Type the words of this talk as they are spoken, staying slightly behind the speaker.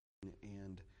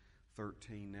and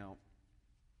 13. Now,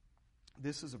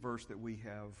 this is a verse that we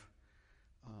have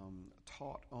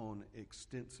taught from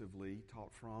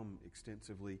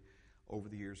extensively over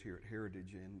the years here at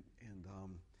Heritage, and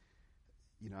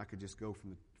I could just go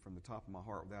from the top of my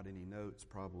heart without any notes,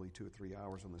 probably 2 or 3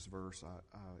 hours on this verse.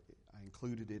 I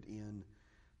included it in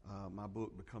my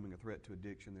book, Becoming a Threat to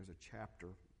Addiction. There's a chapter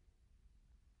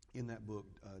in that book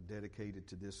dedicated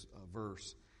to this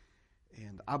verse,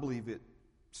 and I believe it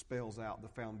spells out the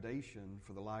foundation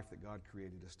for the life that God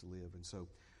created us to live. And so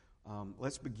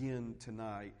let's begin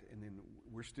tonight, and then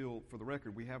we're still, for the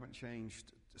record, we haven't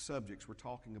changed subjects. We're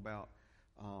talking about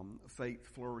faith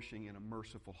flourishing in a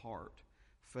merciful heart.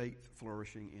 Faith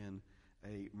flourishing in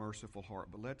a merciful heart.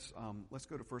 But let's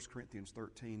go to 1 Corinthians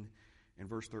 13 and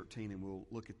verse 13, and we'll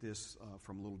look at this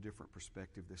from a little different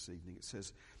perspective this evening. It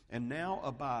says, "And now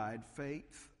abide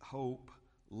faith, hope,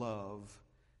 love,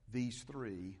 these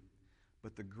three,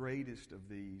 but the greatest of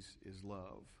these is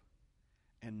love."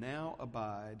 And now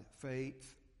abide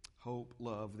faith, hope,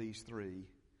 love, these three,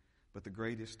 but the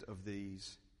greatest of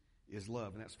these is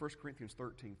love. And that's 1 Corinthians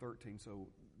 13:13, so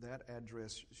that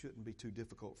address shouldn't be too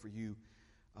difficult for you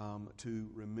to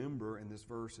remember, and this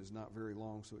verse is not very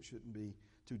long, so it shouldn't be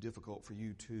too difficult for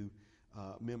you to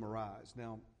memorize.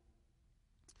 Now,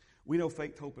 we know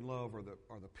faith, hope, and love are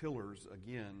the pillars,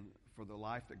 again, for the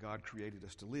life that God created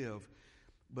us to live.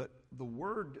 But the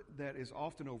word that is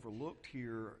often overlooked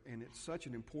here, and it's such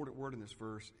an important word in this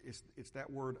verse, it's that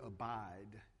word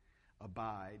abide.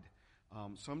 Abide.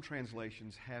 Some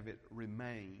translations have it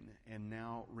remain, and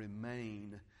now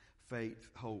remain faith,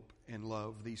 hope, and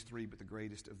love. These three, but the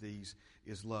greatest of these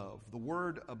is love. The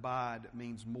word abide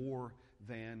means more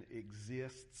than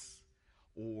exists,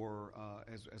 or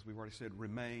as we've already said,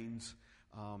 remains.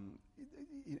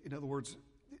 In other words,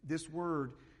 this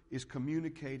word is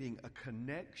communicating a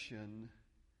connection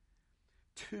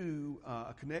to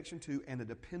and a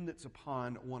dependence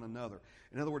upon one another.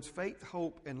 In other words, faith,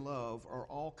 hope, and love are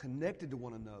all connected to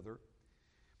one another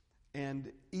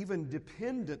and even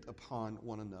dependent upon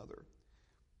one another.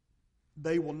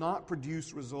 They will not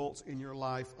produce results in your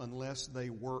life unless they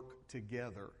work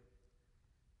together.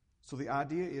 So the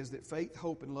idea is that faith,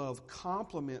 hope, and love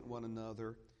complement one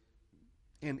another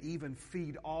and even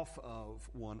feed off of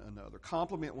one another.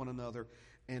 Complement one another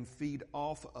and feed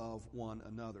off of one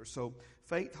another. So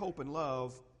faith, hope, and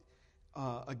love,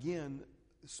 again,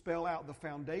 spell out the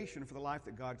foundation for the life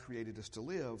that God created us to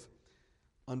live.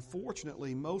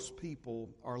 Unfortunately, most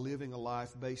people are living a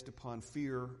life based upon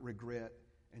fear, regret,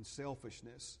 and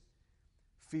selfishness.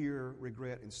 Fear,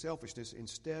 regret, and selfishness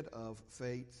instead of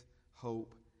faith,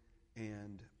 hope,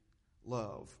 and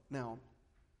love. Now,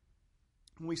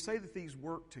 when we say that these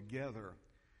work together,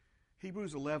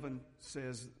 Hebrews 11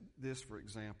 says this, for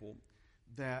example,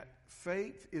 that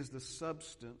faith is the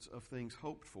substance of things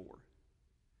hoped for.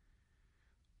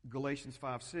 Galatians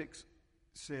 5:6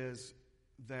 says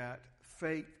that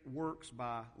faith works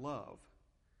by love.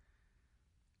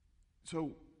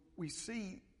 So we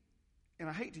see, and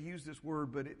I hate to use this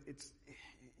word, but it's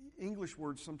English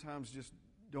words sometimes just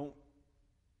don't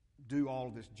do all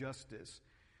of this justice.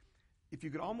 If you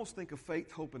could almost think of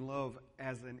faith, hope, and love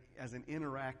as an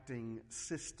interacting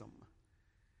system,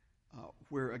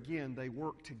 where again they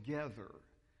work together.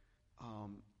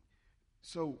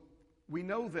 So we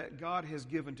know that God has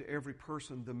given to every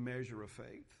person the measure of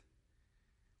faith,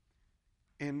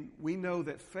 and we know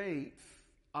that faith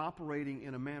operating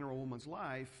in a man or a woman's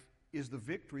life is the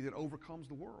victory that overcomes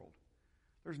the world.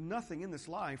 There's nothing in this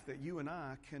life that you and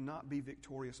I cannot be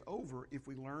victorious over if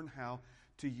we learn how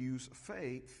to use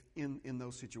faith in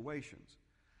those situations.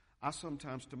 I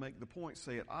sometimes, to make the point,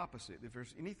 say it opposite. If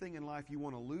there's anything in life you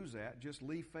want to lose at, just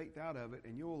leave faith out of it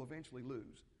and you'll eventually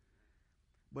lose.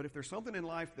 But if there's something in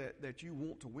life that you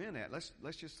want to win at,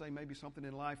 let's just say maybe something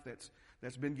in life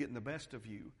that's been getting the best of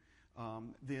you,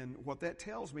 then what that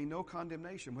tells me, no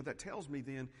condemnation, what that tells me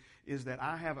then is that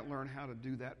I haven't learned how to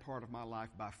do that part of my life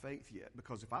by faith yet.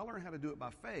 Because if I learn how to do it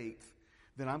by faith,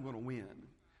 then I'm going to win.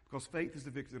 Because faith is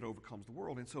the victory that overcomes the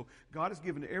world. And so God has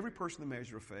given to every person the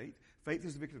measure of faith. Faith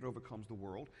is the victory that overcomes the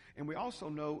world. And we also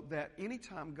know that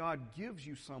anytime God gives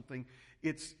you something,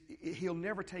 He'll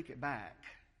never take it back.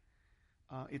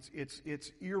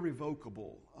 It's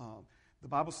irrevocable. The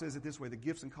Bible says it this way: the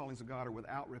gifts and callings of God are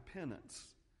without repentance.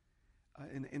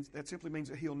 And that simply means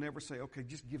that He'll never say, okay,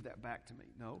 just give that back to me.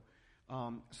 No.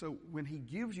 So when He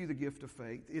gives you the gift of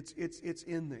faith, it's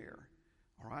in there.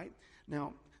 All right?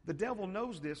 Now, the devil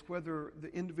knows this, whether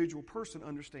the individual person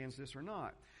understands this or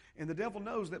not. And the devil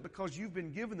knows that because you've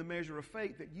been given the measure of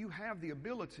faith, that you have the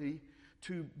ability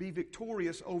to be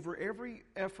victorious over every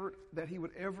effort that he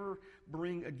would ever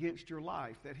bring against your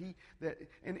life.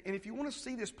 And if you want to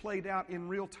see this played out in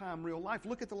real time, real life,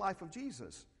 look at the life of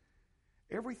Jesus.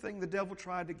 Everything the devil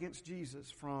tried against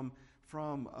Jesus, from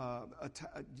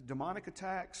demonic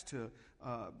attacks to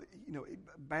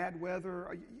bad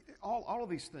weather, all of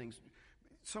these things.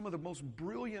 Some of the most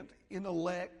brilliant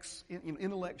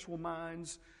intellectual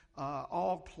minds,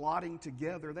 all plotting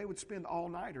together. They would spend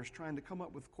all-nighters trying to come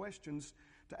up with questions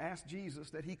to ask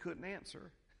Jesus that he couldn't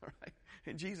answer. Right?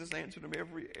 And Jesus answered them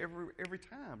every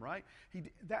time. Right?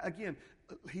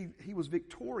 He was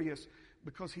victorious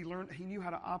because he knew how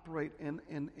to operate and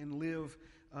live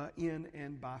in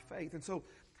and by faith. And so,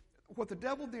 what the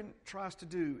devil then tries to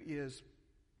do is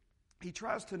he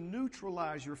tries to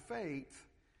neutralize your faith.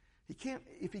 He can't.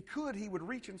 If he could, he would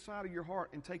reach inside of your heart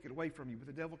and take it away from you. But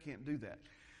the devil can't do that.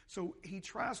 So he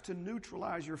tries to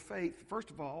neutralize your faith. First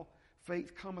of all,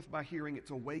 faith cometh by hearing.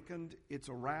 It's awakened, it's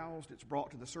aroused, it's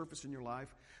brought to the surface in your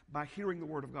life by hearing the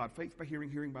Word of God. Faith by hearing,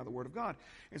 hearing by the Word of God.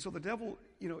 And so the devil,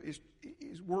 is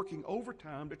working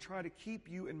overtime to try to keep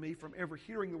you and me from ever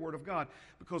hearing the Word of God.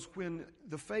 Because when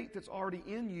the faith that's already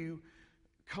in you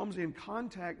comes in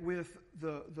contact with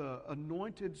the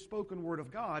anointed spoken Word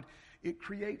of God, it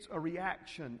creates a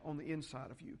reaction on the inside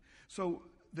of you. So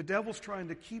the devil's trying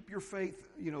to keep your faith,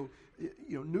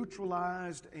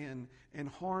 neutralized and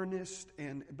harnessed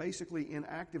and basically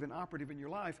inactive and operative in your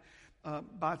life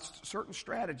by certain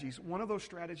strategies. One of those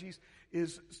strategies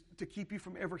is to keep you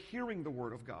from ever hearing the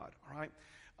Word of God. All right,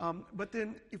 but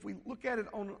then if we look at it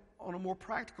on a more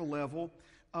practical level,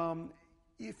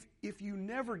 if you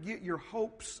never get your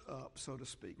hopes up, so to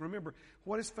speak, remember,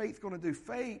 what is faith going to do?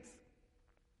 Faith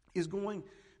is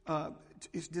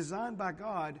is designed by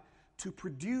God to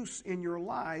produce in your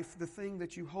life the thing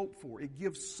that you hope for. It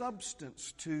gives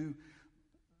substance to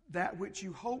that which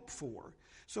you hope for.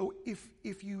 So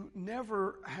if you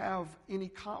never have any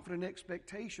confident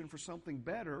expectation for something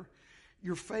better,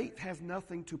 your faith has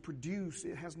nothing to produce.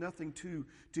 It has nothing to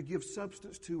give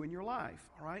substance to in your life.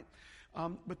 All right?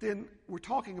 But then we're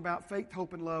talking about faith,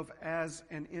 hope, and love as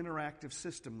an interactive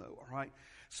system, though. All right?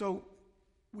 So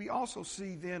we also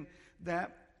see then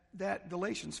that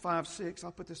Galatians 5:6.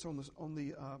 I'll put this on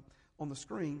the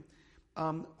screen.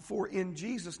 For in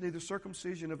Jesus neither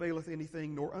circumcision availeth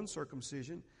anything nor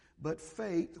uncircumcision, but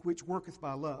faith which worketh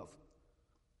by love.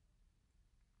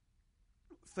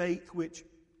 Faith which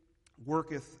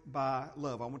worketh by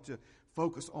love. I want to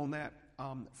focus on that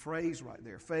phrase right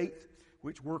there. Faith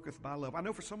which worketh by love. I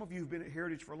know for some of you who've been at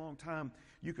Heritage for a long time,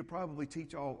 you could probably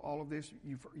teach all of this.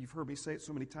 You've heard me say it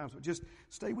so many times, but just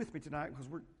stay with me tonight because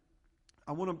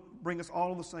I want to bring us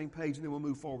all on the same page, and then we'll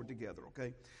move forward together,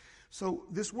 okay? So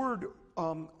this word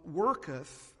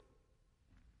worketh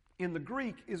in the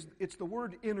Greek it's the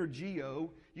word energio.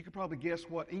 You could probably guess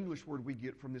what English word we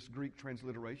get from this Greek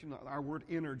transliteration, our word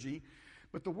energy.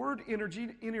 But the word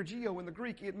energio in the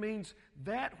Greek, it means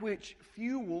that which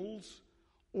fuels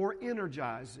or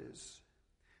energizes.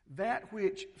 That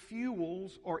which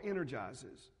fuels or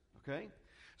energizes, okay?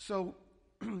 So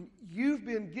you've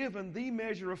been given the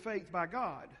measure of faith by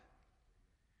God.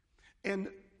 And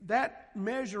that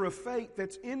measure of faith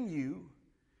that's in you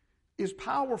is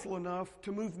powerful enough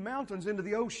to move mountains into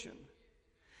the ocean.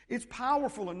 It's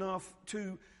powerful enough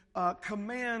to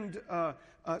command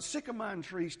sycamore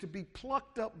trees to be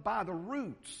plucked up by the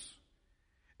roots.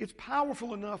 It's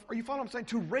powerful enough, are you following what I'm saying,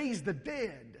 to raise the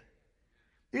dead.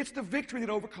 It's the victory that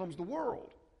overcomes the world.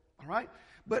 All right?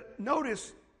 But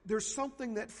notice, there's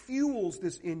something that fuels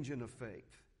this engine of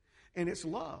faith, and it's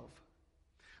love.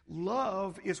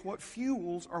 Love is what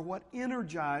fuels or what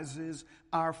energizes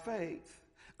our faith.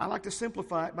 I like to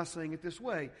simplify it by saying it this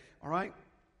way, all right?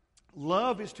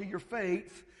 Love is to your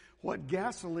faith what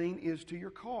gasoline is to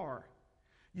your car.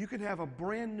 You can have a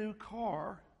brand new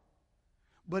car,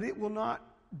 but it will not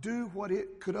do what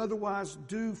it could otherwise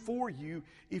do for you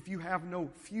if you have no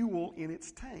fuel in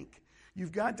its tank.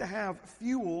 You've got to have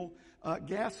fuel,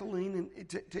 gasoline,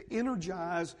 to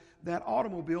energize that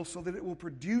automobile so that it will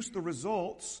produce the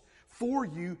results for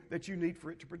you that you need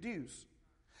for it to produce.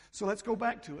 So let's go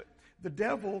back to it. The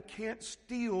devil can't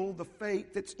steal the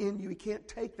faith that's in you. He can't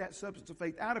take that substance of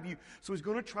faith out of you. So he's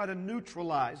going to try to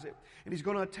neutralize it. And he's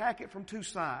going to attack it from two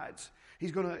sides.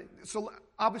 So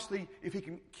obviously, if he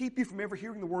can keep you from ever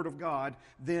hearing the Word of God,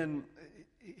 then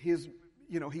he's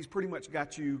pretty much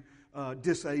got you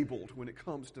disabled when it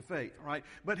comes to faith, all right?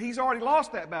 But he's already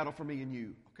lost that battle for me and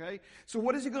you, okay? So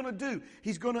what is he going to do?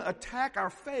 He's going to attack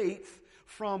our faith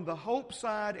from the hope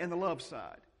side and the love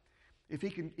side. If he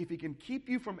can keep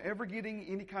you from ever getting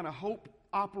any kind of hope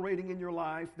operating in your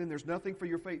life, then there's nothing for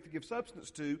your faith to give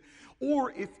substance to.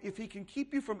 Or if he can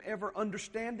keep you from ever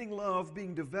understanding love,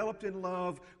 being developed in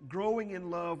love, growing in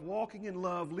love, walking in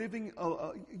love, living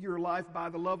your life by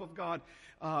the love of God,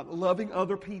 loving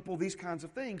other people, these kinds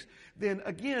of things, then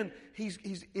again, he's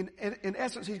in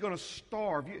essence, he's going to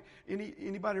starve.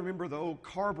 Anybody remember the old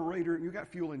carburetor? You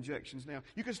got fuel injections now.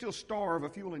 You can still starve a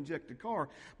fuel-injected car,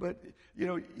 but,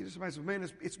 somebody says, man,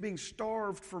 it's being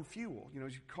starved from fuel. Your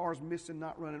car's missing,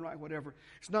 not running right, whatever.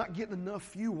 It's not getting enough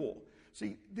fuel.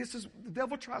 See, the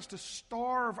devil tries to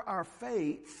starve our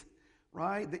faith,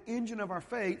 right, the engine of our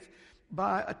faith,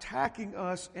 by attacking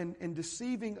us and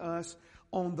deceiving us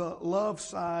on the love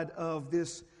side of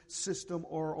this system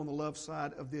or on the love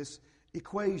side of this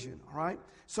equation, all right?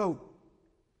 So,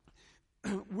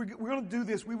 we're going to do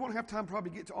this. We won't have time probably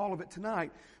to get to all of it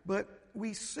tonight, but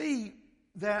we see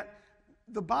that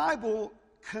the Bible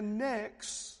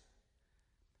connects,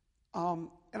 and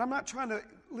I'm not trying to,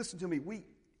 listen to me,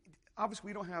 obviously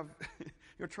we don't have,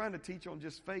 trying to teach on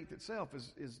just faith itself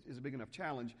is a big enough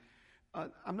challenge.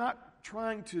 I'm not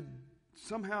trying to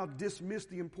somehow dismiss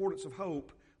the importance of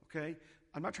hope, okay?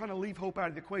 I'm not trying to leave hope out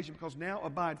of the equation, because now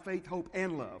abide faith, hope,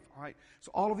 and love, all right?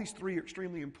 So all of these three are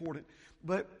extremely important.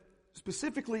 But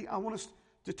specifically, I want us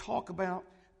to talk about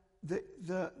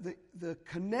the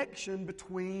connection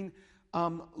between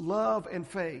love and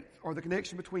faith, or the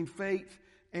connection between faith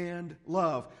and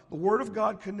love. The Word of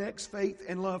God connects faith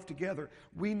and love together.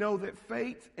 We know that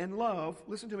faith and love,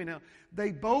 listen to me now,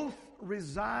 they both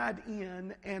reside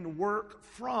in and work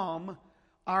from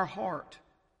our heart.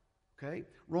 Okay?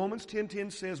 Romans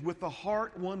 10:10 says, with the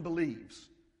heart one believes.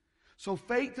 So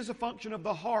faith is a function of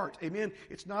the heart. Amen?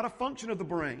 It's not a function of the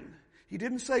brain. He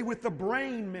didn't say with the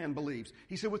brain man believes.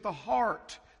 He said with the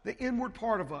heart, the inward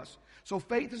part of us. So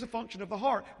faith is a function of the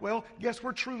heart. Well, guess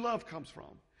where true love comes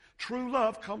from? True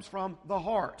love comes from the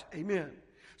heart. Amen.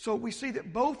 So we see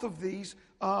that both of these,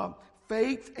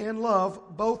 faith and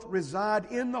love, both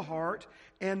reside in the heart,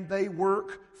 and they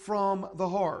work from the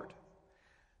heart.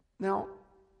 Now,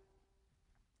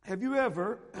 have you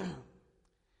ever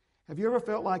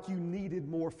felt like you needed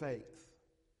more faith?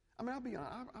 I mean, I'll be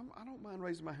honest, I don't mind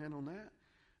raising my hand on that.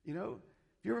 Have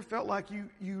you ever felt like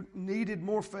you needed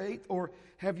more faith, or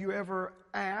have you ever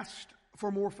asked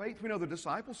for more faith? We know the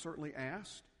disciples certainly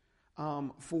asked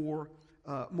for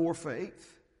more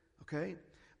faith. Okay?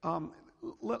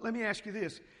 Let me ask you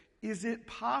this. Is it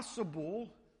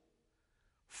possible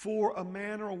for a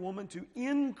man or a woman to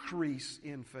increase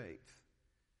in faith?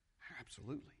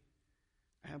 Absolutely.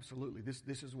 Absolutely.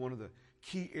 This is one of the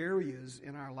key areas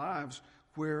in our lives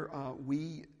where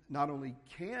we not only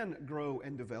can grow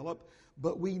and develop,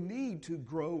 but we need to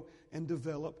grow and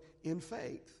develop in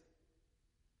faith.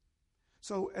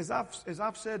 So as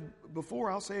I've said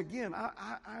before, I'll say again,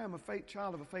 I am a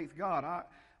child of a faith God.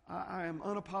 I am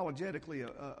unapologetically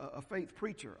a faith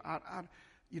preacher.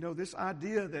 This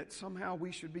idea that somehow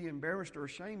we should be embarrassed or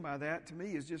ashamed by that, to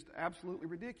me, is just absolutely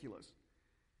ridiculous.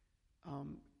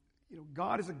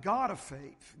 God is a God of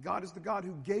faith. God is the God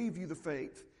who gave you the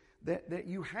faith that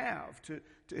you have.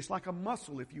 It's like a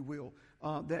muscle, if you will,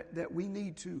 that we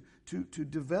need to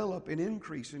develop and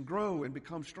increase and grow and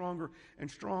become stronger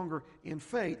and stronger in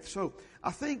faith. So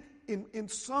I think in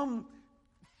some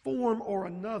form or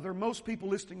another, most people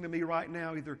listening to me right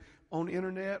now, either on the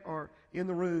internet or in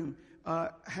the room,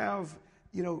 have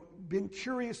been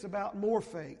curious about more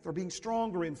faith, or being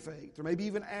stronger in faith, or maybe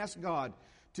even asked God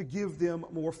to give them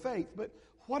more faith. But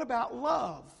what about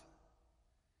love?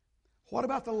 What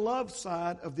about the love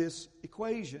side of this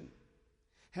equation?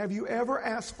 Have you ever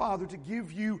asked Father to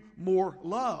give you more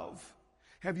love?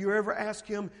 Have you ever asked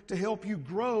Him to help you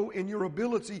grow in your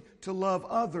ability to love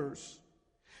others?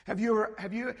 How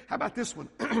about this one?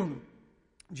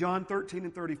 John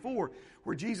 13:34,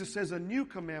 where Jesus says, a new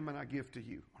commandment I give to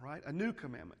you. All right? A new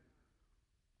commandment.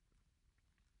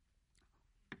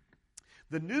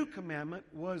 The new commandment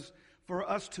was for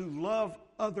us to love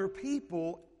other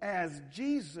people as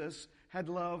Jesus has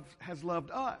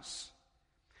loved us.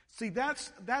 See,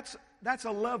 that's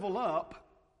a level up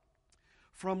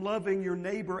from loving your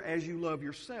neighbor as you love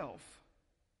yourself.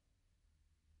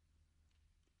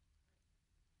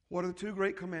 What are the two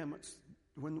great commandments?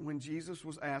 When Jesus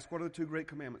was asked, what are the two great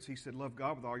commandments? He said, love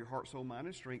God with all your heart, soul, mind,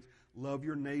 and strength. Love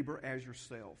your neighbor as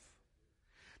yourself.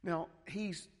 Now,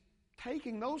 He's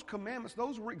taking those commandments,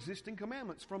 those were existing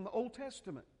commandments from the Old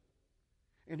Testament.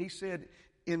 And He said,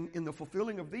 in the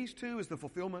fulfilling of these two is the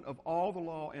fulfillment of all the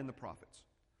law and the prophets.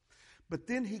 But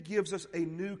then He gives us a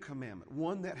new commandment,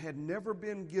 one that had never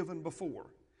been given before.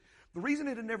 The reason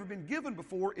it had never been given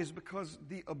before is because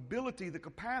the ability, the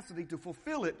capacity to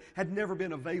fulfill it had never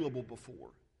been available before.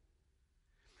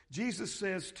 Jesus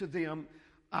says to them,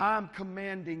 I'm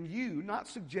commanding you, not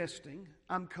suggesting,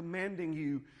 I'm commanding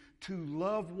you to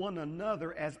love one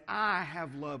another as I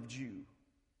have loved you.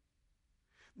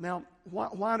 Now,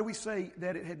 why do we say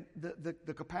that it had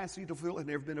the capacity to fulfill had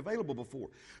never been available before?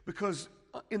 Because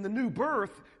in the new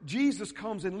birth, Jesus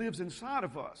comes and lives inside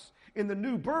of us. In the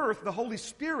new birth, the Holy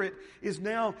Spirit is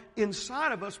now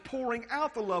inside of us, pouring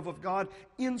out the love of God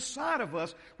inside of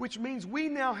us, which means we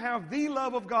now have the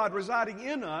love of God residing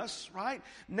in us, right?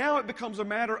 Now it becomes a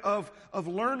matter of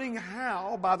learning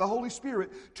how, by the Holy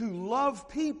Spirit, to love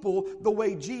people the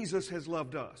way Jesus has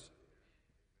loved us.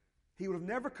 He would have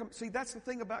never see, that's the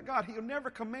thing about God. He'll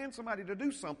never command somebody to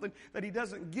do something that He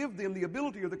doesn't give them the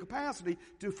ability or the capacity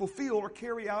to fulfill or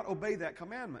carry out, obey that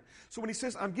commandment. So when He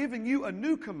says, I'm giving you a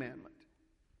new commandment,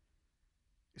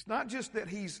 it's not just that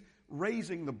He's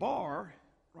raising the bar,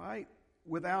 right,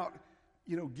 without,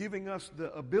 giving us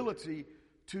the ability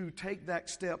to take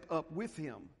that step up with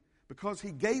Him. Because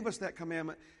He gave us that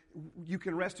commandment, you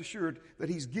can rest assured that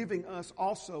He's giving us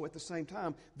also at the same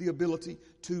time the ability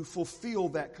to fulfill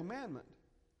that commandment.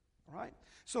 All right?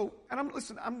 So, and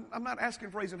I'm not asking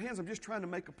for raising hands. I'm just trying to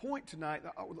make a point tonight.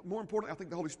 More importantly, I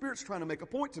think the Holy Spirit's trying to make a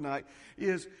point tonight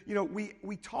is,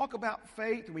 we talk about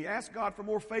faith and we ask God for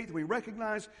more faith and we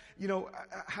recognize,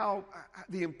 how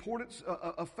the importance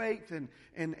of faith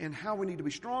and how we need to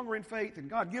be stronger in faith and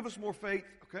God give us more faith,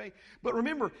 okay? But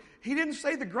remember, He didn't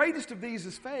say the greatest of these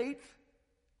is faith.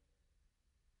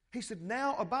 He said,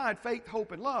 now abide faith,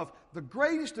 hope, and love. The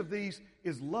greatest of these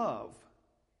is love.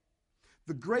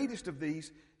 The greatest of these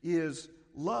is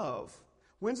love.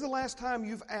 When's the last time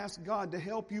you've asked God to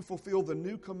help you fulfill the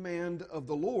new command of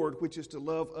the Lord, which is to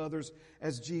love others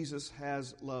as Jesus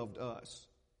has loved us?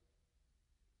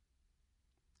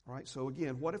 All right, so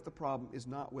again, what if the problem is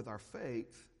not with our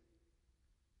faith,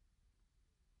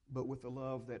 but with the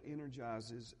love that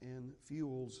energizes and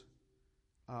fuels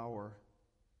our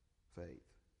faith?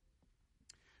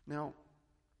 Now,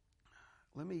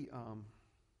 let me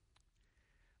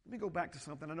go back to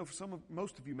something. I know for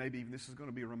most of you, maybe even this is going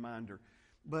to be a reminder.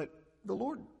 But the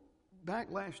Lord,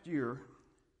 back last year,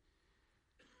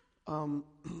 I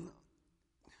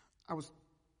was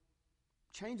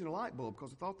changing a light bulb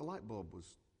because I thought the light bulb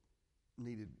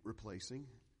needed replacing.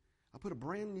 I put a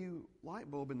brand new light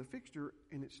bulb in the fixture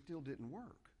and it still didn't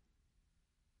work.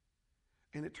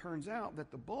 And it turns out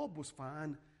that the bulb was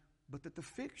fine, but that the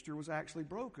fixture was actually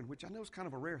broken, which I know is kind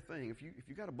of a rare thing. If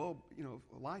you got a bulb,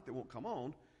 a light that won't come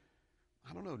on,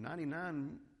 I don't know,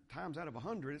 99 times out of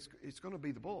 100, it's going to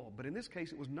be the bulb. But in this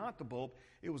case, it was not the bulb,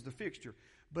 it was the fixture.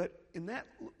 But in that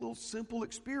little simple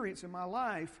experience in my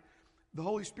life, the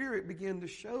Holy Spirit began to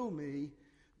show me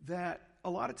that a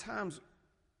lot of times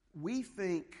we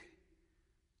think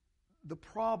the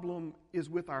problem is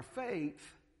with our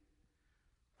faith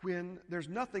when there's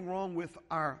nothing wrong with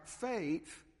our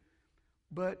faith,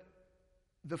 but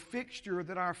the fixture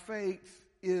that our faith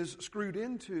is screwed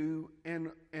into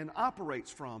and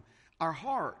operates from, our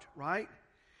heart, right?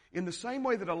 In the same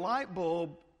way that a light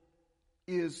bulb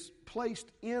is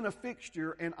placed in a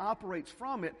fixture and operates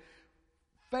from it,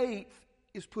 faith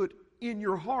is put in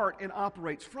your heart and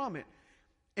operates from it.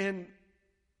 And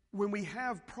when we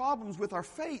have problems with our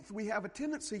faith, we have a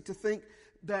tendency to think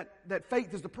that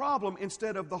faith is the problem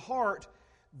instead of the heart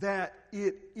that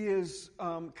it is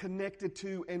connected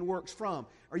to and works from.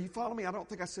 Are you following me? I don't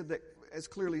think I said that as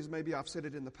clearly as maybe I've said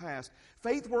it in the past.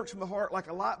 Faith works from the heart like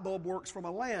a light bulb works from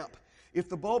a lamp. If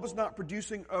the bulb is not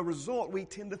producing a result, we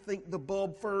tend to think the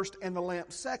bulb first and the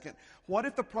lamp second. What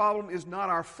if the problem is not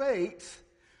our faith,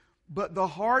 but the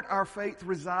heart our faith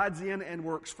resides in and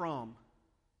works from?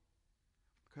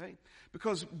 Okay?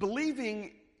 Because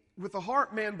believing with the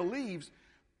heart man believes,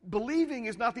 believing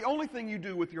is not the only thing you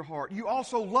do with your heart. You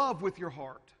also love with your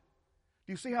heart.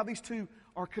 Do you see how these two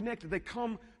are connected? They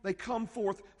come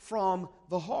forth from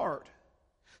the heart.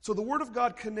 So the Word of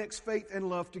God connects faith and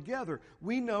love together.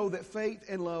 We know that faith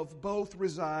and love both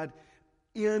reside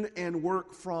in and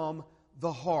work from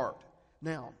the heart.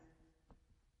 Now,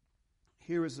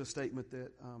 here is a statement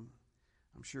that I'm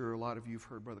sure a lot of you have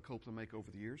heard Brother Copeland make over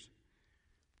the years.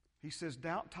 He says,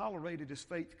 doubt tolerated is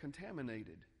faith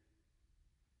contaminated.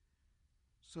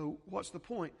 So what's the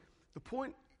point? The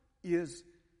point is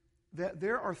that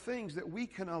there are things that we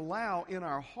can allow in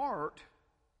our heart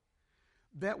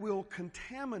that will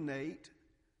contaminate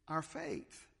our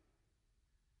faith,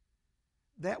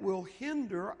 that will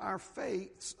hinder our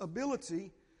faith's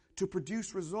ability to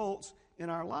produce results in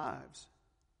our lives.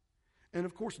 And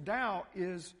of course, doubt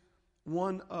is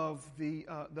one of the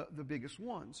biggest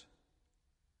ones.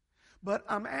 But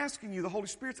I'm asking you, the Holy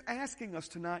Spirit's asking us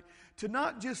tonight to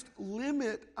not just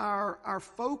limit our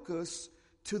focus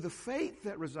to the faith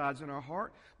that resides in our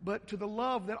heart, but to the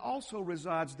love that also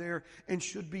resides there and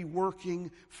should be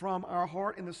working from our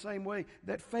heart in the same way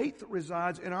that faith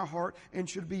resides in our heart and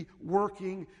should be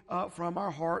working from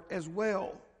our heart as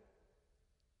well.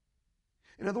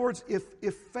 In other words,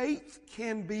 if faith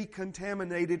can be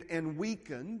contaminated and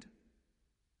weakened,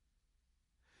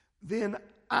 then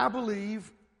I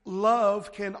believe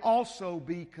love can also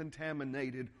be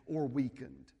contaminated or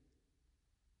weakened.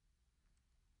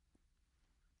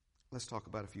 Let's talk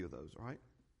about a few of those, all right?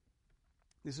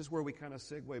 This is where we kind of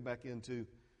segue back into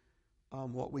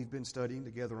what we've been studying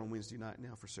together on Wednesday night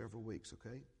now for several weeks,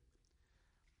 okay?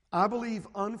 I believe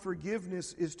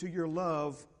unforgiveness is to your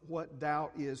love what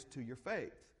doubt is to your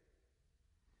faith.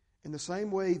 In the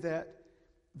same way that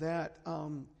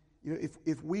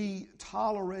if we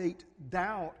tolerate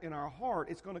doubt in our heart,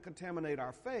 it's going to contaminate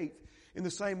our faith. In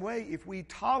the same way, if we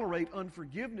tolerate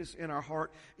unforgiveness in our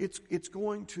heart, it's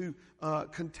going to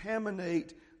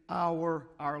contaminate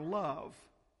our love.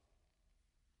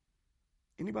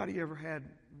 Anybody ever had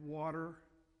water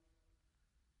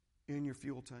in your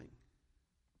fuel tank?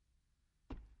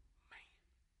 Man,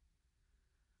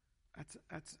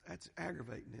 that's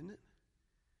aggravating, isn't it?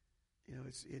 You know,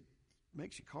 it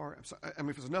makes your car. I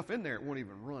mean, if there's enough in there, it won't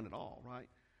even run at all, right?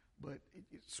 But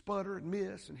it sputter and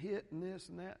miss and hit and this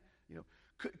and that. You know,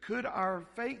 could our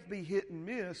faith be hit and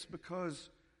miss because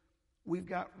we've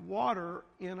got water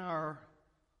in our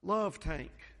love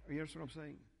tank? You understand what I'm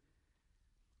saying?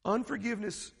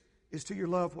 Unforgiveness is to your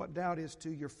love what doubt is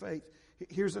to your faith.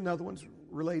 Here's another one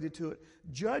related to it.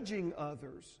 Judging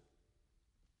others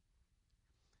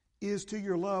is to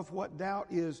your love what doubt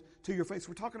is to your faith. So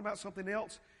we're talking about something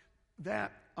else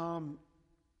that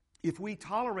if we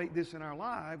tolerate this in our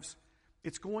lives,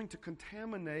 it's going to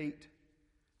contaminate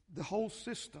the whole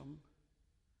system,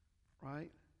 right?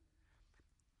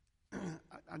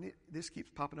 This keeps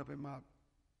popping up in my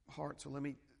heart, so let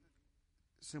me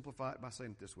simplify it by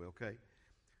saying it this way, okay?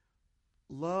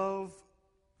 Love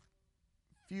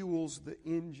fuels the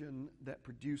engine that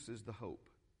produces the hope,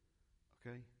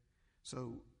 okay?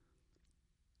 So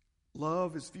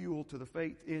love is fuel to the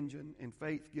faith engine, and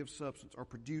faith gives substance or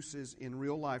produces in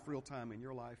real life, real time in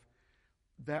your life,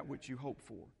 that which you hope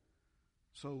for.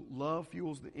 So love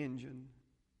fuels the engine,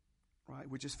 right,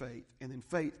 which is faith, and then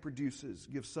faith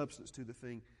gives substance to the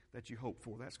thing that you hope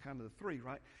for. That's kind of the three,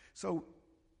 right? So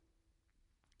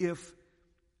if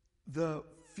the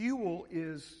fuel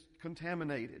is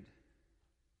contaminated,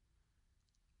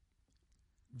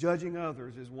 judging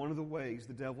others is one of the ways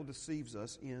the devil deceives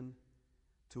us into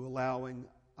allowing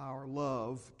our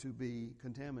love to be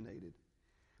contaminated.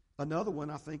 Another one,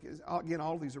 I think, is, again,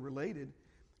 all of these are related.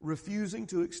 Refusing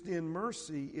to extend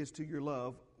mercy is to your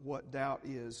love what doubt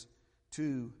is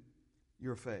to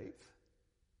your faith.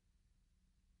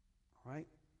 All right?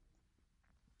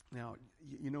 Now,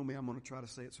 you know me, I'm going to try to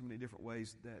say it so many different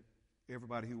ways that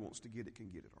everybody who wants to get it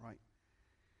can get it, all right?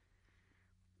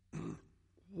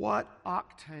 What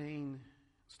octane,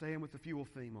 staying with the fuel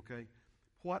theme, okay?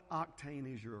 What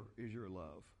octane is your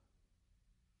love?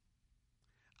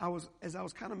 As I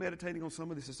was kind of meditating on some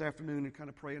of this afternoon and kind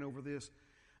of praying over this,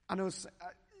 I know,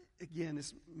 again,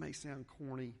 this may sound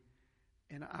corny,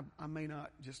 and I may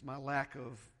not, just my lack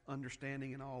of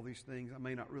understanding in all these things, I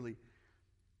may not really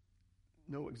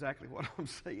know exactly what I'm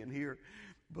saying here,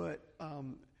 but,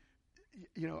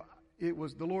 it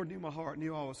was, the Lord knew my heart,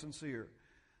 knew I was sincere.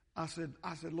 I said,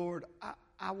 Lord,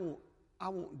 I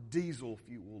want diesel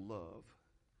fuel love.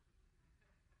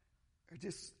 Or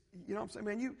just, you know what I'm saying,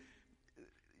 man,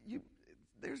 you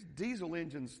there's diesel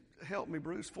engines, help me,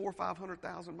 Bruce, 400,000 or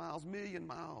 500,000 miles, million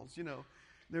miles, you know.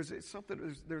 There's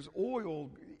oil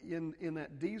in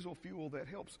that diesel fuel that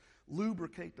helps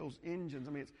lubricate those engines.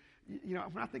 I mean, it's, you know,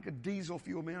 when I think of diesel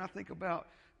fuel, man, I think about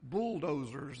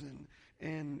bulldozers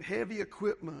and heavy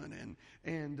equipment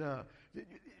and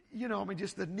you know, I mean,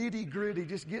 just the nitty gritty,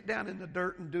 just get down in the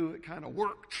dirt and do it kind of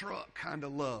work truck kind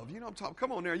of love. You know what I'm talking?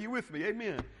 Come on there, are you with me?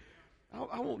 Amen.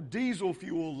 I want diesel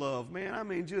fuel love, man. I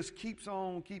mean, just keeps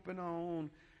on keeping on,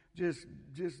 just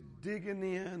digging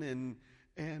in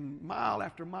and mile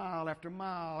after mile after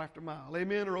mile after mile.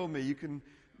 Amen or oh me. You can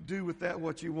do with that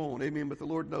what you want. Amen. But the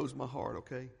Lord knows my heart,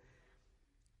 okay?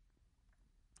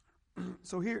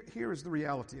 So here is the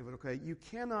reality of it, okay? You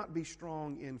cannot be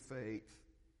strong in faith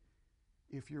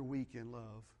if you're weak in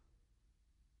love.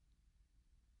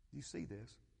 Do you see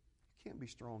this? You can't be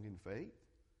strong in faith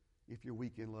if you're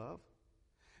weak in love.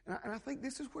 And I think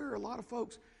this is where a lot of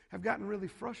folks have gotten really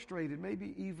frustrated,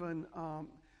 maybe even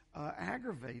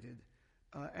aggravated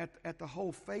at the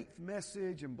whole faith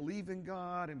message and believe in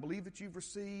God and believe that you've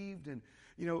received. And,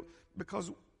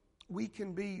 because we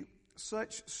can be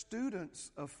such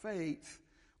students of faith,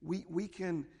 we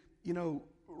can,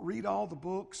 read all the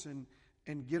books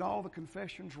and get all the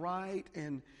confessions right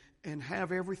and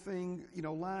have everything,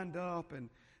 lined up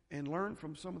and learn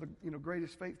from some of the,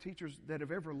 greatest faith teachers that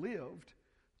have ever lived,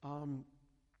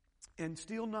 and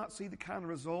still not see the kind of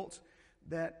results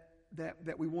that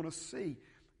we want to see.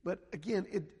 But again,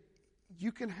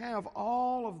 you can have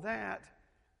all of that,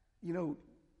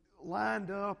 lined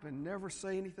up and never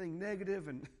say anything negative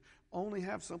and only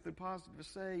have something positive to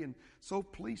say, and so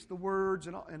police the words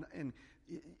and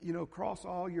cross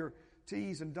all your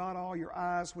T's and dot all your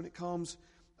I's when it comes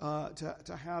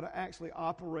to how to actually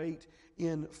operate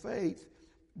in faith.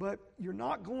 But you're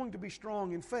not going to be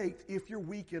strong in faith if you're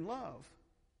weak in love.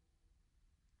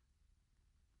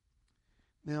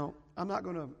 Now, I'm not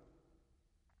going to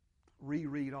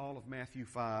reread all of Matthew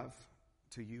 5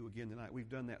 to you again tonight. We've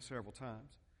done that several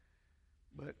times.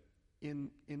 But in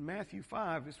Matthew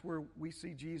 5 is where we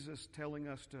see Jesus telling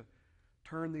us to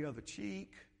turn the other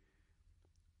cheek,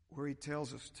 where he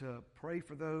tells us to pray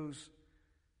for those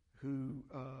who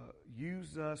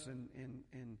use us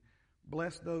and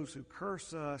bless those who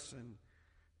curse us and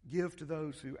give to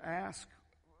those who ask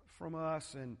from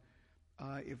us. And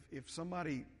if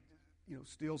somebody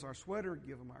steals our sweater,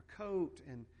 give them our coat.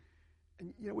 And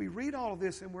we read all of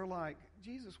this and we're like,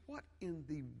 Jesus, what in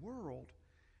the world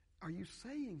are you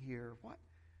saying here?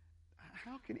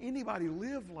 How can anybody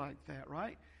live like that,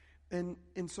 right? And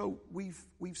so we've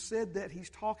said that he's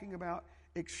talking about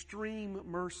extreme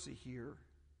mercy here,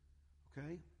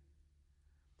 okay?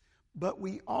 But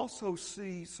we also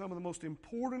see some of the most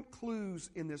important clues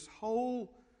in this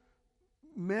whole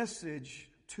message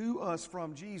to us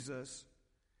from Jesus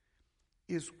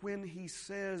is when he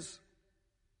says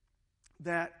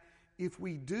that if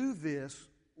we do this,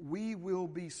 we will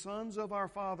be sons of our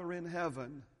Father in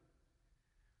heaven.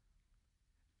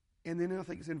 And then I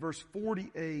think it's in verse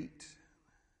 48.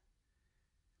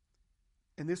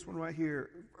 And this one right here,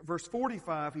 verse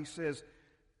 45, he says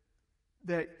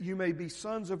that you may be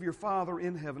sons of your Father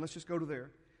in heaven. Let's just go to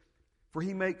there. For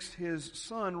he makes his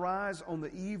sun rise on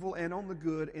the evil and on the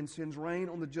good, and sends rain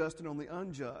on the just and on the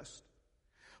unjust.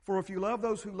 For if you love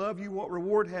those who love you, what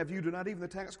reward have you? Do not even the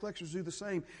tax collectors do the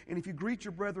same? And if you greet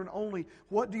your brethren only,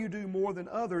 what do you do more than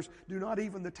others? Do not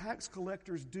even the tax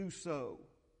collectors do so?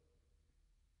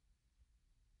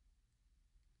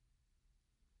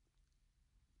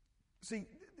 See,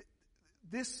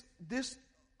 this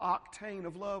octane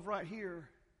of love right here,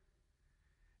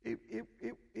 it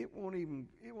won't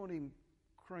even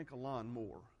crank a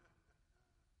lawnmower.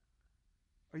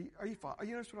 Are you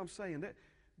understand what I'm saying?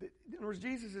 In other words,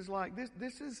 Jesus is like,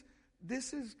 this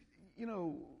is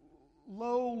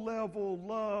low level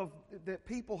love that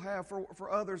people have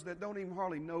for others that don't even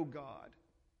hardly know God.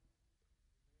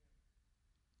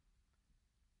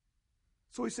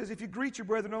 So he says, if you greet your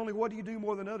brethren only, what do you do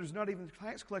more than others? Not even the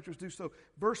tax collectors do so.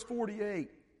 Verse 48,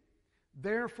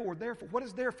 therefore, what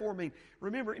does therefore mean?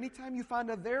 Remember, anytime you find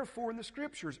a therefore in the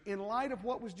Scriptures, in light of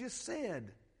what was just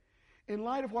said, in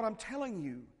light of what I'm telling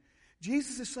you,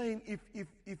 Jesus is saying,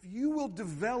 if you will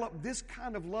develop this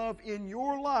kind of love in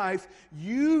your life,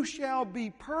 you shall be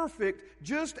perfect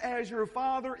just as your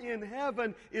Father in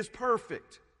heaven is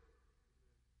perfect.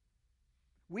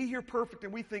 We hear perfect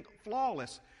and we think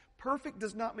flawless. Perfect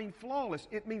does not mean flawless.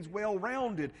 It means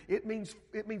well-rounded. It means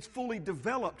fully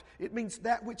developed. It means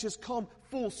that which has come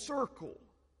full circle.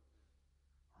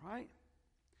 Right?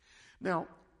 Now,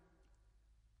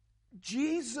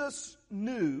 Jesus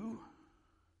knew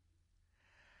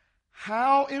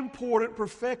how important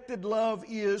perfected love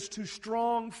is to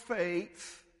strong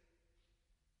faith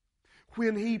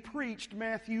when he preached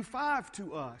Matthew 5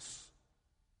 to us.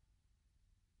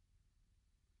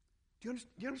 Do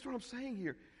you understand what I'm saying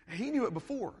here? He knew it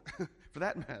before, for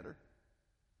that matter.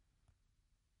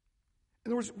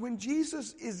 In other words, when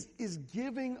Jesus is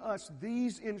giving us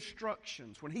these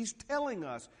instructions, when he's telling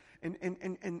us and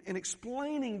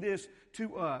explaining this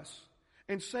to us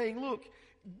and saying, look,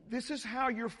 this is how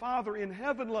your Father in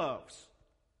heaven loves.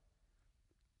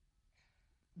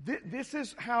 This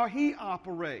is how he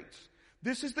operates.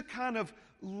 This is the kind of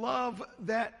love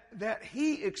that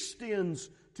he extends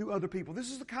to other people.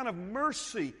 This is the kind of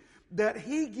mercy that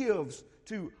he gives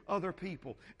to other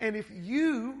people. And if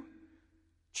you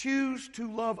choose to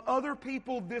love other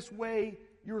people this way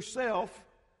yourself,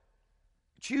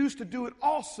 choose to do it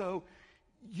also,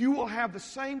 you will have the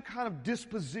same kind of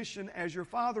disposition as your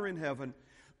Father in heaven,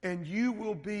 and you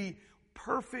will be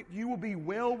perfect. You will be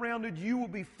well-rounded. You will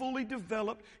be fully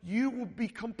developed. You will be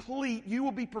complete. You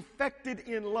will be perfected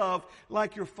in love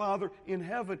like your Father in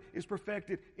heaven is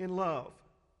perfected in love.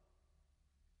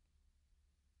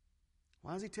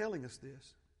 Why is He telling us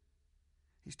this?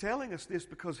 He's telling us this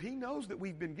because He knows that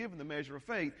we've been given the measure of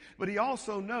faith, but He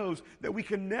also knows that we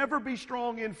can never be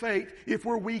strong in faith if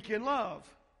we're weak in love.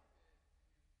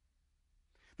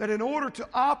 That in order to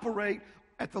operate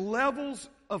at the levels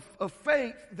of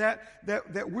faith that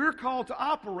we're called to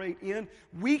operate in,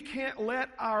 we can't let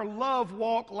our love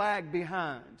walk lag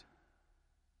behind.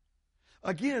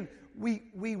 Again,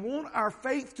 we want our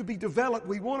faith to be developed.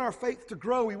 We want our faith to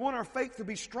grow. We want our faith to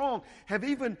be strong. Have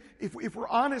even, if we're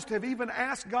honest, have even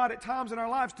asked God at times in our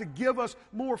lives to give us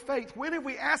more faith. When have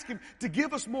we asked Him to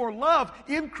give us more love,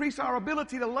 increase our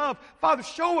ability to love? Father,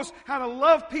 show us how to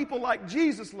love people like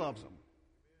Jesus loves them.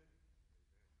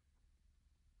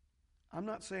 I'm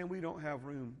not saying we don't have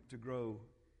room to grow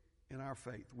in our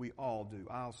faith. We all do.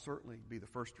 I'll certainly be the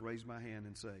first to raise my hand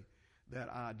and say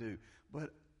that I do.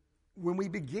 But when we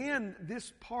began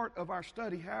this part of our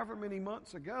study, however many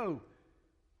months ago,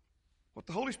 what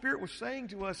the Holy Spirit was saying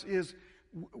to us is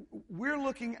we're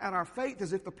looking at our faith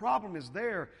as if the problem is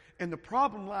there and the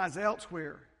problem lies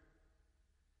elsewhere.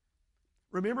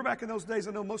 Remember back in those days,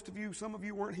 I know most of you, some of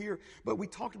you weren't here, but we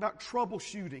talked about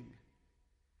troubleshooting.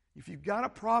 If you've got a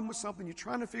problem with something, you're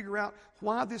trying to figure out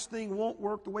why this thing won't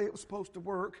work the way it was supposed to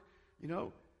work,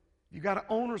 you've got an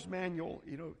owner's manual,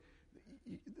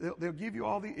 they'll give you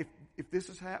all the, if this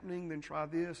is happening, then try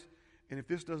this, and if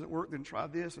this doesn't work, then try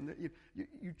this, and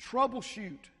you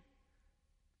troubleshoot.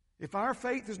 If our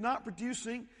faith is not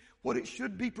producing what it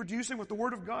should be producing, what the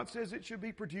Word of God says it should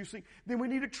be producing, then we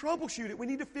need to troubleshoot it. We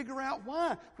need to figure out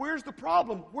why. Where's the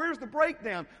problem? Where's the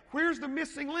breakdown? Where's the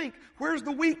missing link? Where's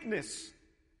the weakness?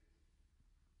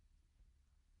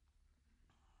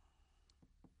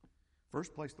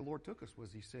 First place the Lord took us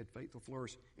was He said faith will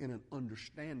flourish in an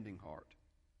understanding heart.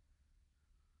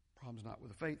 Problem's not with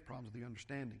the faith, problem's with the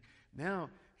understanding. Now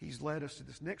He's led us to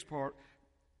this next part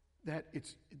that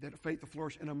faith will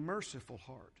flourish in a merciful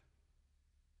heart.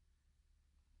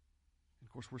 And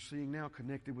of course we're seeing now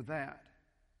connected with that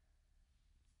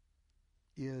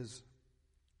is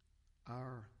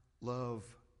our love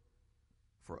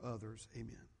for others.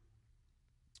 Amen.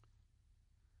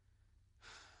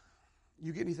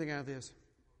 You get anything out of this?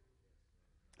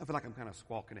 I feel like I'm kind of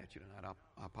squawking at you tonight.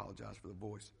 I apologize for the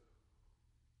voice.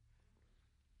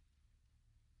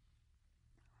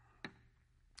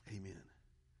 Amen.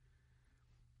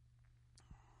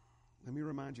 Let me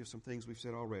remind you of some things we've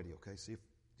said already, okay? See if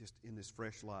just in this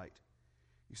fresh light.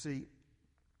 You see,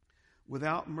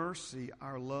 without mercy,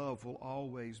 our love will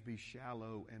always be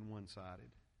shallow and one-sided.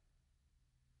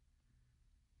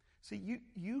 See,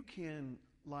 you can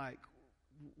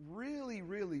really,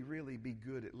 really, really be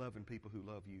good at loving people who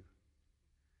love you.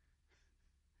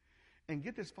 And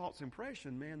get this false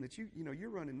impression, man, that you're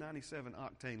running 97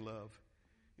 Octane love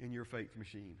in your faith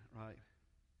machine, right?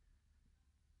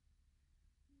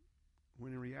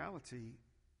 When in reality,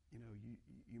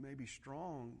 you may be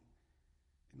strong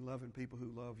in loving people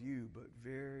who love you, but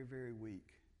very, very weak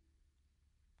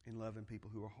in loving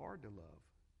people who are hard to love.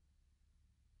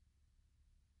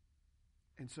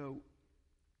 And so,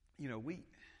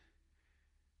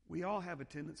 we all have a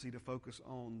tendency to focus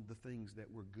on the things that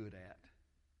we're good at,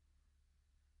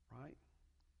 right?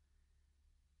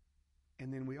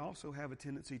 And then we also have a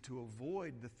tendency to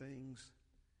avoid the things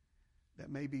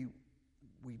that maybe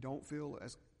we don't feel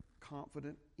as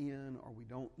confident in or we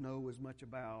don't know as much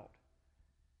about.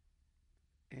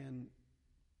 And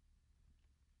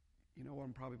you know what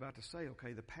I'm probably about to say,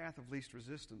 okay, the path of least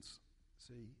resistance,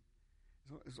 see,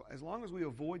 as long as we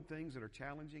avoid things that are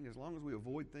challenging, as long as we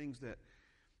avoid things that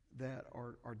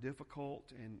are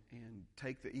difficult and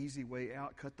take the easy way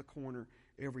out, cut the corner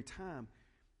every time,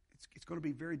 it's going to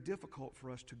be very difficult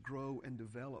for us to grow and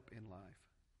develop in life.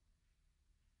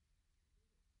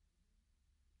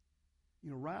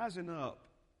 Rising up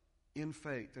in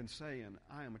faith and saying,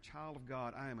 I am a child of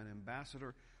God, I am an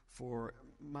ambassador for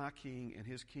my King and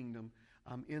His kingdom.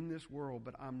 I'm in this world,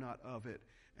 but I'm not of it.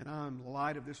 And I'm the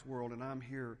light of this world, and I'm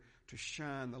here to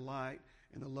shine the light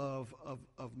and the love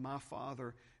of my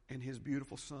Father and His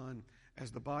beautiful Son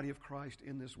as the body of Christ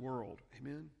in this world.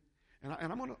 Amen? And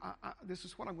I'm going to. This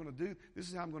is what I'm going to do. This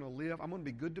is how I'm going to live. I'm going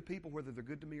to be good to people, whether they're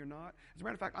good to me or not. As a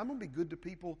matter of fact, I'm going to be good to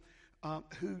people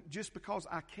who, just because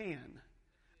I can,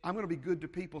 I'm going to be good to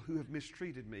people who have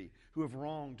mistreated me, who have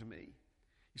wronged me.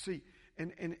 You see,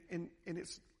 and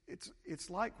it's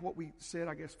like what we said,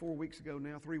 I guess, 3 weeks ago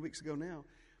now.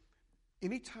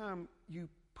 Anytime you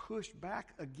push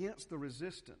back against the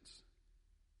resistance,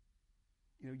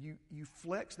 You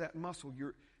flex that muscle.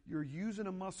 You're using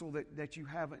a muscle that you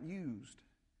haven't used.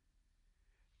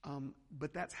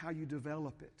 But that's how you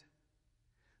develop it.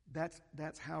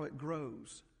 That's how it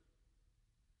grows.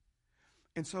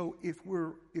 And so if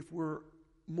we're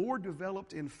more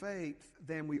developed in faith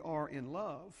than we are in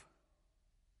love,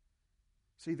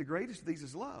 see, the greatest of these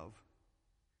is love.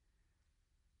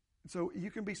 So you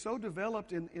can be so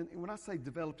developed in when I say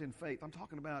developed in faith, I'm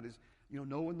talking about is,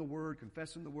 knowing the Word,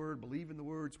 confessing the Word, believing the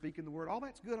Word, speaking the Word. All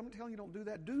that's good. I'm not telling you don't do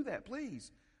that. Do that,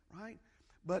 please. Right?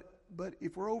 But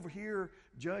if we're over here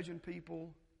judging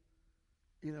people,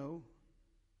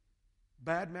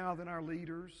 bad-mouthing our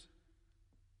leaders,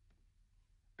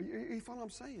 you follow what I'm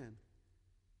saying?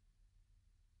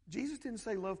 Jesus didn't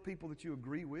say love people that you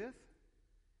agree with.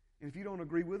 And if you don't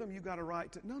agree with them, you got a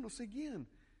right to... No, see, again,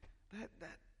 that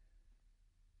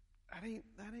ain't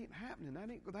happening. That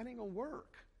ain't going to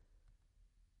work.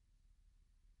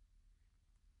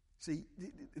 See,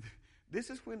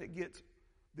 this is when it gets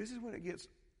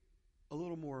a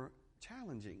little more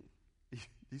challenging.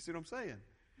 You see what I'm saying?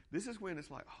 This is when it's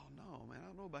like, oh no, man, I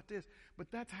don't know about this. But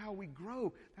that's how we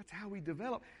grow. That's how we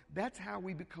develop. That's how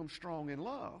we become strong in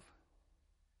love.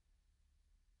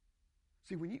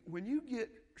 See, when you get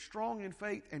strong in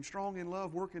faith and strong in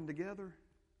love working together,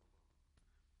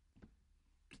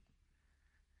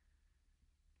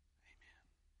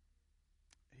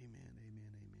 Amen.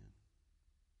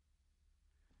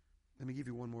 Let me give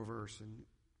you one more verse, and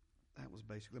that was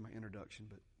basically my introduction,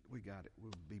 but we got it.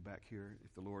 We'll be back here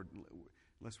if the Lord,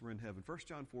 unless we're in heaven. 1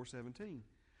 John 4:17.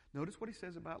 Notice what he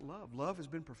says about love. Love has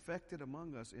been perfected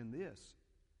among us in this,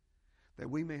 that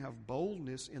we may have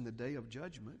boldness in the day of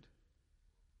judgment,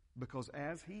 because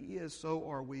as he is, so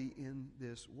are we in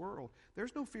this world.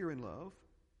 There's no fear in love,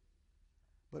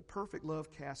 but perfect love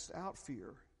casts out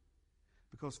fear,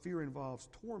 because fear involves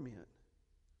torment.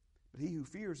 But he who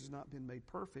fears has not been made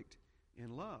perfect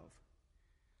in love.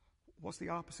 What's the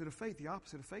opposite of faith? The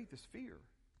opposite of faith is fear.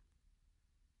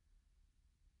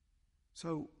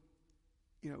 So,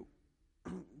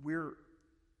 we're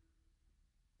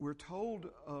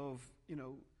told of,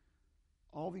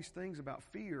 all these things about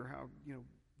fear, how,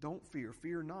 don't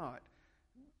fear not.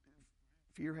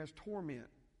 Fear has torment.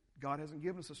 God hasn't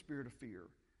given us a spirit of fear.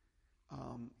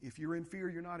 If you're in fear,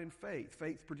 you're not in faith.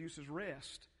 Faith produces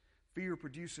rest. Fear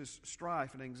produces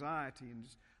strife and anxiety, and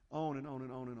just on and on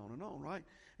and on and on and on, right?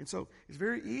 And so it's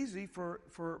very easy for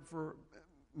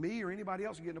me or anybody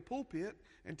else to get in a pulpit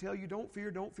and tell you don't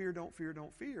fear, don't fear, don't fear,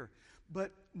 don't fear.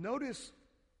 But notice,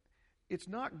 it's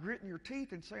not gritting your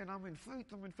teeth and saying, I'm in faith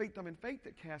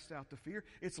that casts out the fear.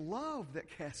 It's love that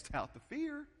casts out the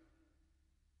fear.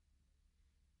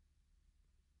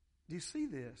 Do you see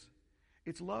this?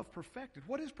 It's love perfected.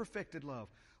 What is perfected love?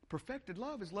 Perfected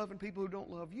love is loving people who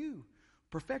don't love you.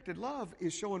 Perfected love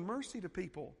is showing mercy to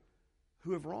people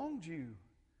who have wronged you.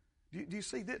 Do you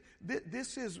see that?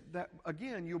 This is that,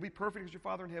 again, you'll be perfect as your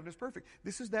Father in heaven is perfect.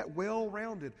 This is that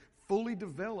well-rounded, fully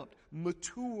developed,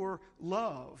 mature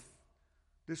love.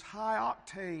 This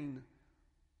high-octane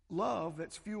love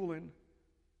that's fueling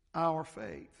our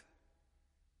faith.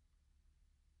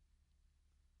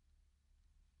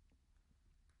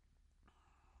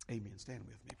 Amen. Stand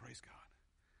with me. Praise God.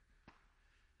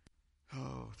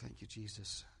 Oh, thank you,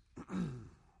 Jesus.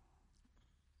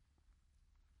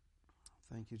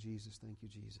 Thank you, Jesus. Thank you,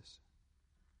 Jesus.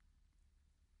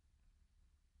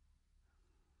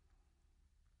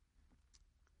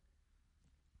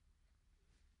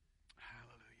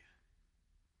 Hallelujah.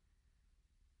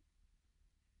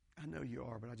 I know you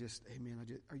are, but amen.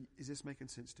 Is this making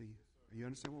sense to you? Are you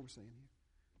understand what we're saying here?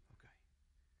 Okay.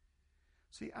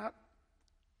 See, I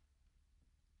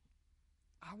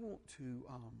want to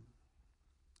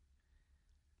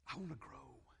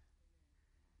grow.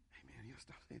 Amen. You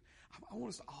stop saying, I want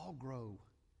us to all grow.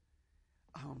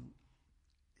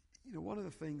 One of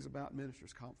the things about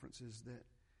Ministers' Conference is that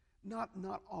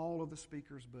not all of the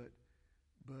speakers, but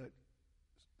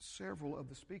several of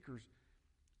the speakers,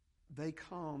 they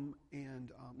come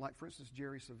and, like for instance,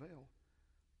 Jerry Savelle.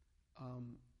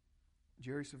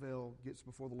 Jerry Savelle gets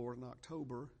before the Lord in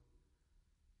October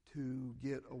to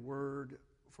get a word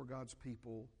for God's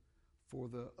people for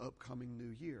the upcoming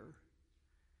new year.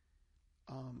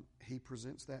 He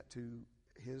presents that to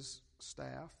his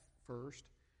staff first,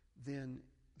 then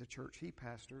the church he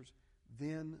pastors,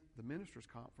 then the Ministers'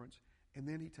 Conference, and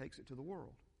then he takes it to the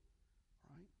world.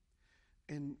 Right?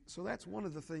 And so that's one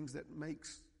of the things that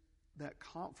makes that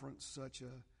conference such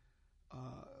an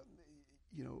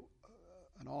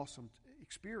awesome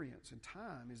experience and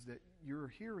time, is that you're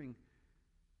hearing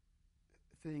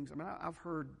things. I mean, I've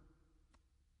heard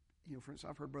for instance,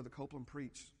 I've heard Brother Copeland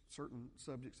preach certain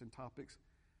subjects and topics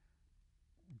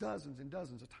dozens and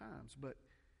dozens of times,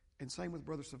 and same with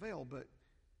Brother Savelle,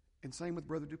 and same with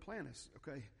Brother Duplantis,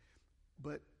 okay?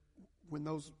 But when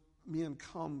those men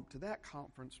come to that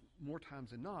conference, more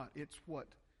times than not, it's what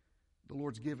the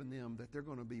Lord's given them that they're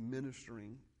going to be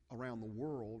ministering around the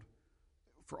world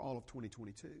for all of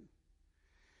 2022.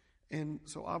 And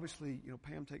so obviously,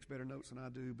 Pam takes better notes than I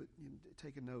do, but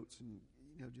taking notes and,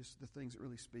 just the things that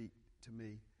really speak to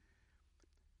me.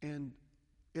 And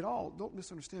don't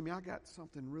misunderstand me, I got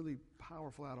something really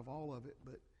powerful out of all of it,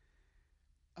 but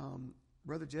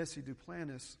Brother Jesse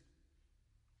Duplantis,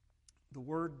 the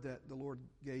word that the Lord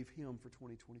gave him for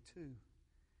 2022.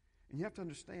 And you have to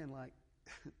understand, like,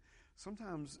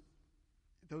 sometimes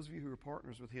those of you who are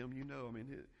partners with him,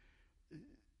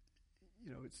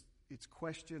 it's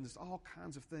questions, it's all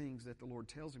kinds of things that the Lord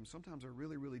tells him. Sometimes they're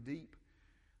really, really deep.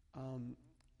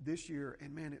 This year,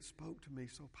 and man, it spoke to me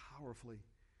so powerfully.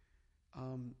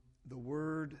 The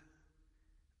word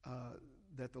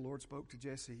that the Lord spoke to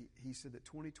Jesse, he said that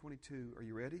 2022, are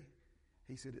you ready?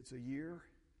 He said it's a year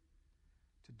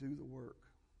to do the work.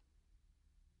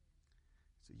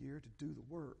 It's a year to do the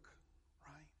work,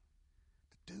 right?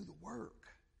 To do the work.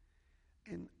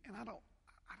 And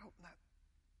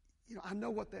I know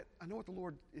what the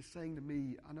Lord is saying to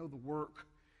me. I know the work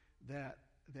that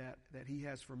He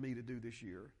has for me to do this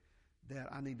year,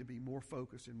 that I need to be more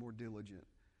focused and more diligent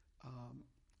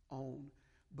on.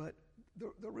 But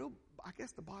the real, I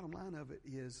guess the bottom line of it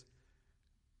is,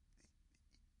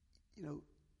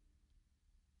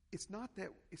 it's not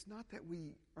that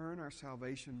we earn our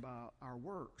salvation by our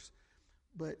works,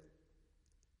 but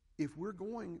if we're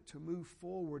going to move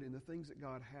forward in the things that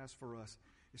God has for us,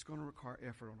 it's going to require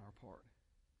effort on our part.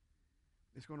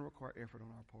 It's going to require effort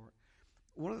on our part.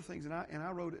 One of the things, and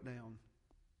I wrote it down,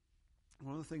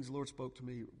 one of the things the Lord spoke to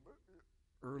me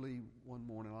early one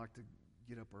morning, I like to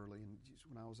get up early, and just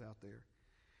when I was out there,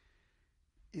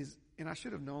 is, and I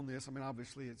should have known this,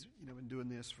 obviously it's, been doing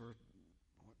this for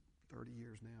 30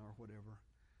 years now or whatever.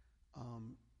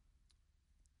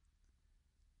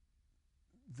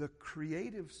 The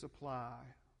creative supply,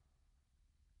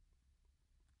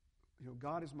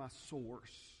 God is my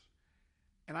source.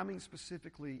 And I mean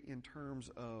specifically in terms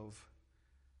of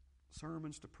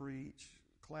sermons to preach,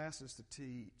 classes to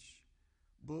teach,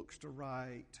 books to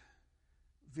write,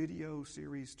 video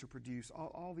series to produce,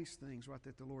 all these things, right,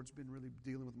 that the Lord's been really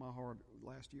dealing with my heart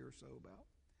last year or so about.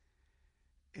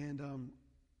 And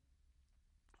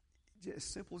as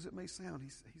simple as it may sound,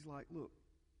 he's like, look,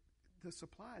 the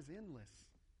supply is endless.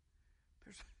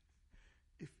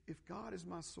 If God is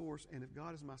my source and if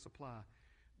God is my supply,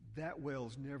 that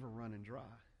well's never running dry.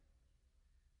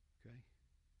 Okay?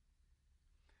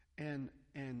 And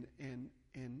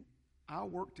I'll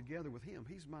work together with Him.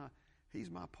 He's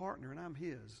my partner and I'm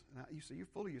His. And you say, you're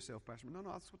full of yourself, Pastor. No,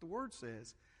 that's what the Word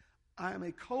says. I am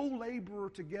a co-laborer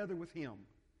together with Him.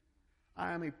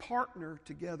 I am a partner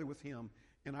together with Him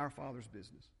in our Father's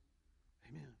business.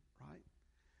 Amen, right?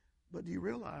 But do you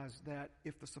realize that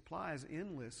if the supply is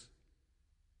endless,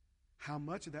 how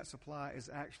much of that supply is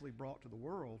actually brought to the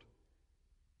world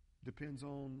depends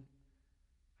on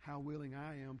how willing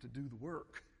I am to do the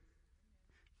work.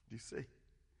 Do you see?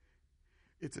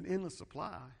 It's an endless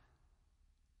supply,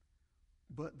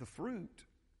 but the fruit,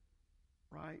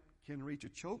 right, can reach a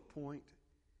choke point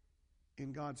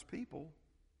in God's people.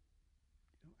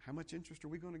 How much interest are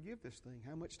we going to give this thing?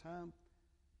 How much time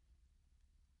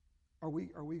are we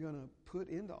going to put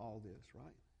into all this,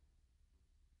 right?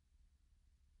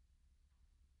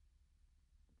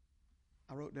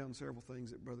 I wrote down several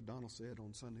things that Brother Donald said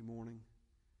on Sunday morning.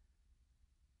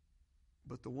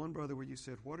 But the one, brother, where you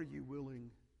said, what are you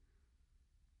willing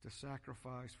to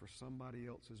sacrifice for somebody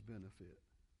else's benefit?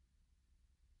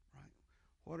 Right?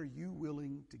 What are you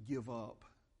willing to give up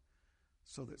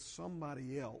so that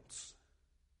somebody else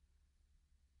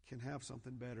can have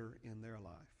something better in their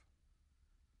life?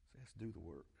 So let's do the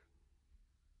work.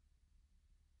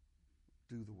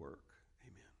 Do the work.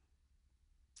 Amen.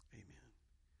 Amen.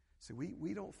 See,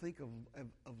 we don't think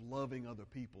of loving other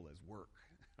people as work,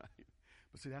 right?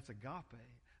 But see, that's agape.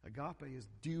 Agape is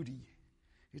duty.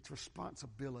 It's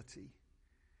responsibility.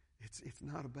 It's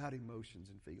not about emotions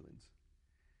and feelings.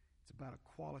 It's about a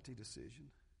quality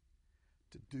decision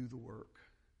to do the work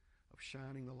of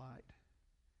shining the light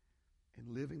and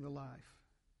living the life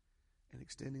and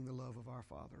extending the love of our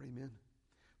Father. Amen.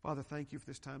 Father, thank you for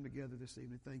this time together this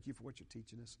evening. Thank you for what you're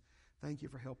teaching us. Thank you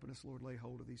for helping us, Lord, lay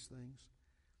hold of these things.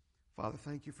 Father,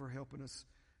 thank you for helping us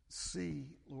see,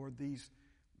 Lord, these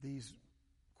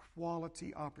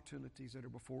quality opportunities that are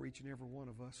before each and every one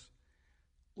of us.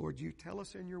 Lord, you tell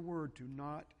us in your word to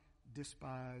not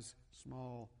despise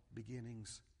small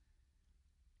beginnings.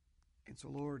 And so,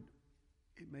 Lord,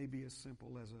 it may be as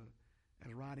simple as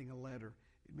writing a letter.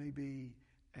 It may be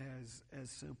as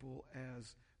simple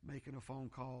as making a phone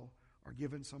call or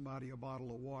giving somebody a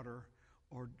bottle of water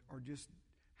or just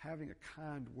having a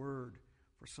kind word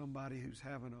for somebody who's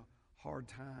having a hard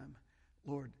time.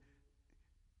 Lord,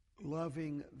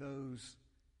 loving those,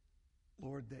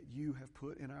 Lord, that you have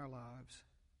put in our lives.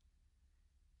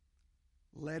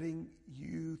 Letting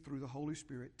you, through the Holy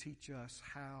Spirit, teach us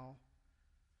how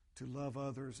to love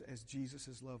others as Jesus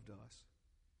has loved us.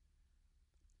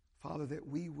 Father, that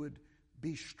we would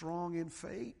be strong in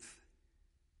faith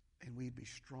and we'd be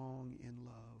strong in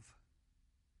love.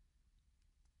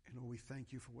 And Lord, we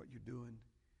thank you for what you're doing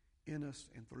in us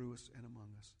and through us and among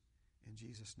us. In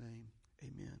Jesus' name,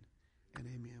 amen and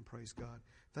amen. Praise God.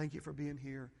 Thank you for being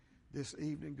here this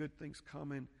evening. Good things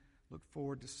coming. Look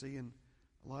forward to seeing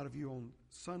a lot of you on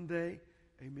Sunday.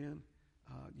 Amen.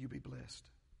 You be blessed.